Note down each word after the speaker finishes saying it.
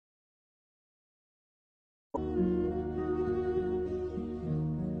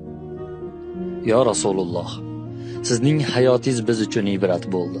Ya Rasululloh, sizning hayotingiz biz uchun ibrat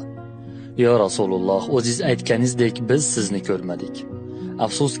bo'ldi. Ya Rasululloh, o'zingiz aytganingizdek biz sizni ko'rmadik.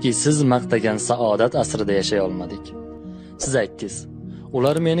 Afsuski siz maqtagan saodat asrida yashay olmadik. Siz aytdingiz,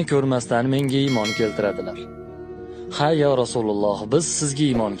 ular meni ko'rmasdan menga iymon keltiradilar. Ha ya Rasululloh, biz sizga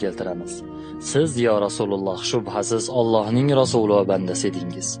iymon keltiramiz. Siz ya Rasululloh shubhasiz Allohning rasuli va bandasi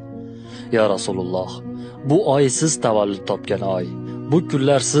edingiz. Ya Rasululloh, bu oy siz tavallud topgan oy. Bu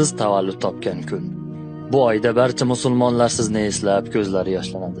kunlar siz tavallud topgan kun. Bu oyda barcha musulmonlar sizni eslab ko'zlari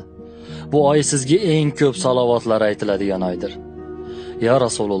yoshlanadi. Bu oy sizga eng ko'p salovatlar aytiladigan oydir. Ya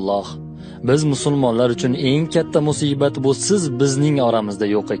Rasululloh, biz musulmonlar uchun eng katta musibat bu siz bizning oramizda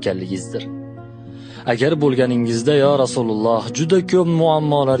yo'q ekanligingizdir. Agar bo'lganingizda ya Rasululloh juda ko'p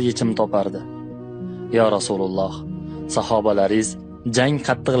muammolar yechim topardi. Ya Rasululloh, sahobalaringiz jang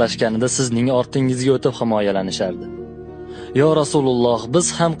qattiqlashganida sizning ortingizga o'tib himoyalanishardi. Ya Rasululloh, biz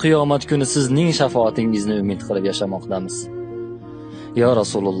ham qiyomat kuni sizning shafaatingizni umid qilib yashamoqdamiz. Ya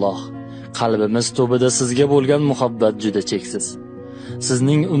Rasululloh, qalbimiz tubida sizga bo'lgan muhabbat juda cheksiz.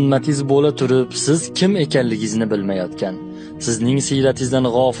 Sizning ummatingiz bo'la turib, siz kim ekanligingizni bilmayotgan, sizning siyratingizdan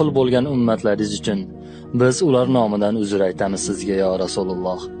g'ofil bo'lgan ummatlaringiz uchun biz ular nomidan uzr aytamiz sizga ya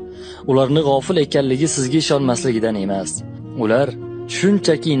Rasululloh. Ularni g'ofil ekanligi sizga ishonmasligidan emas. Ular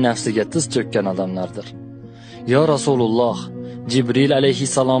shunchaki nafsiga tiz cho'kkan odamlardir. Ya Rasululloh, Jibril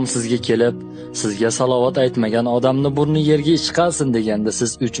alayhissalom sizga kelib, sizga salovat aytmagan odamni burni yerga ishqalsin deganda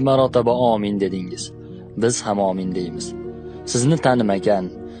siz 3 marotaba amin dedingiz. Biz ham amin deymiz. Sizni tanimagan,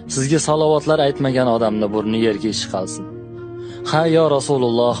 sizga salovatlar aytmagan odamni burni yerga ishqalsin. Ha ya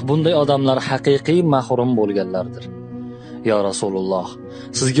Rasululloh, bunday odamlar haqiqiy mahrum bo'lganlardir. Ya Rasululloh,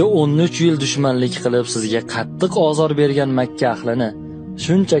 sizga 13 yil dushmanlik qilib, sizga qattiq ozor bergan Makka ahlini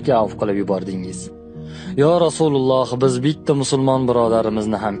shunchaki avf qilib yubordingiz. Ya Rasululloh, biz bitta musulmon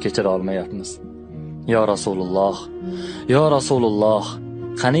birodarimizni ham kechira olmayapmiz. Ya Rasululloh, ya Rasululloh,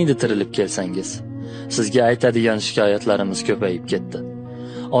 qaniydi tirilib kelsangiz. Sizga aytadigan shikoyatlarimiz ko'payib ketdi.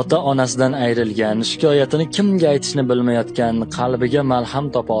 Ota-onasidan ayrilgan, shikoyatini kimga aytishni bilmayotgan, qalbiga malham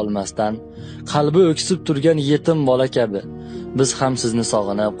topa olmasdan, qalbi o'ksib turgan yetim bola kabi biz ham sizni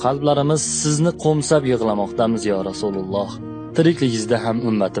sog'inib, qalblarimiz sizni qo'msab yig'lamoqdamiz ya Rasululloh. Tirikligingizda ham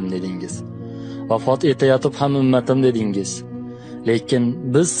ummatim dedingiz. Vafot etayotib ham ummatim dedingiz. Lekin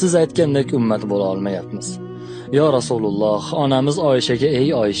biz siz aytgandek ummat bo'la olmayapmiz. Ya Rasululloh, onamiz Oyshaga ey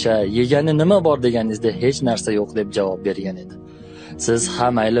Oysha, yegani nima bor deganingizda hech narsa yo'q deb javob bergan edi. Siz ha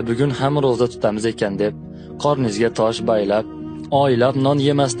mayli bugun ham roza tutamiz ekan deb qorningizga tosh baylab, oylab non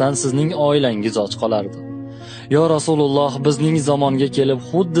yemasdan sizning oilangiz och qolardi. Ya Rasululloh, bizning zamonga kelib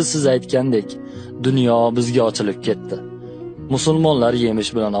xuddi siz aytgandek dunyo bizga ochilib ketdi. Musulmonlar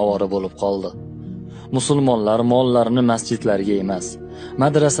yemish bilan ovora bo'lib qoldi. Musulmonlar mollarini masjidlarga emas,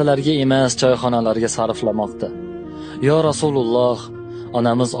 madrasalarga emas, choyxonalarga sarflamoqda. Ya Rasululloh,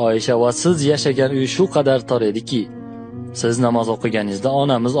 onamiz Oysha va siz yashagan uy shu qadar tor ediki, siz namoz o'qiganingizda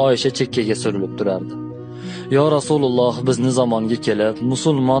onamiz Oysha chekkaga surilib turardi. Ya Rasululloh, bizni zamonga kelib,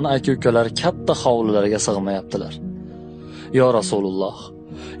 musulmon aka-ukalar katta hovlilarga sig'mayaptilar. Ya Rasululloh,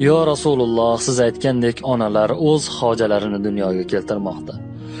 ya Rasululloh, siz aytgandek onalar o'z hojalarini dunyoga keltirmoqda.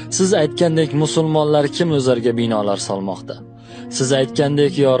 Siz aytgandek musulmonlar kim o'zarga binolar solmoqda. Siz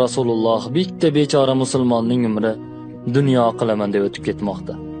aytgandek ya Rasululloh, bitta bechora musulmonning umri dunyo qilaman deb o'tib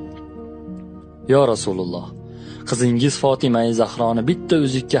ketmoqda. Ya Rasululloh, qizingiz Fatima Zahroni bitta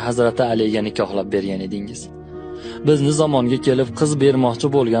uzukka Hazrati Aliga nikohlab bergan edingiz. Bizni zamonga kelib qiz bermoqchi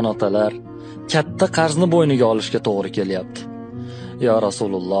bo'lgan otalar katta qarzni bo'yniga olishga to'g'ri kelyapti. Ya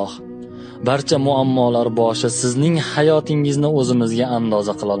Rasululloh, barcha muammolar boshi sizning hayotingizni o'zimizga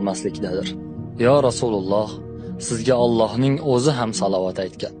andoza qila olmaslikdadir. Ya Rasululloh, sizga Allohning o'zi ham salovat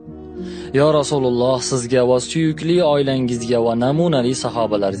aytgan. Ya Rasululloh, sizga va suyukli oilangizga va namunali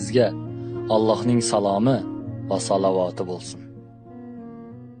sahobalaringizga Allohning salomi va salovati bo'lsin.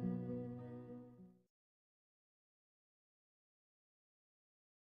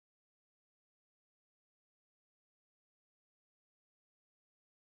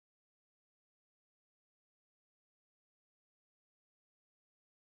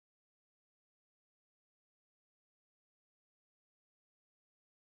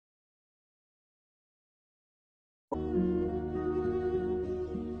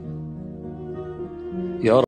 Ya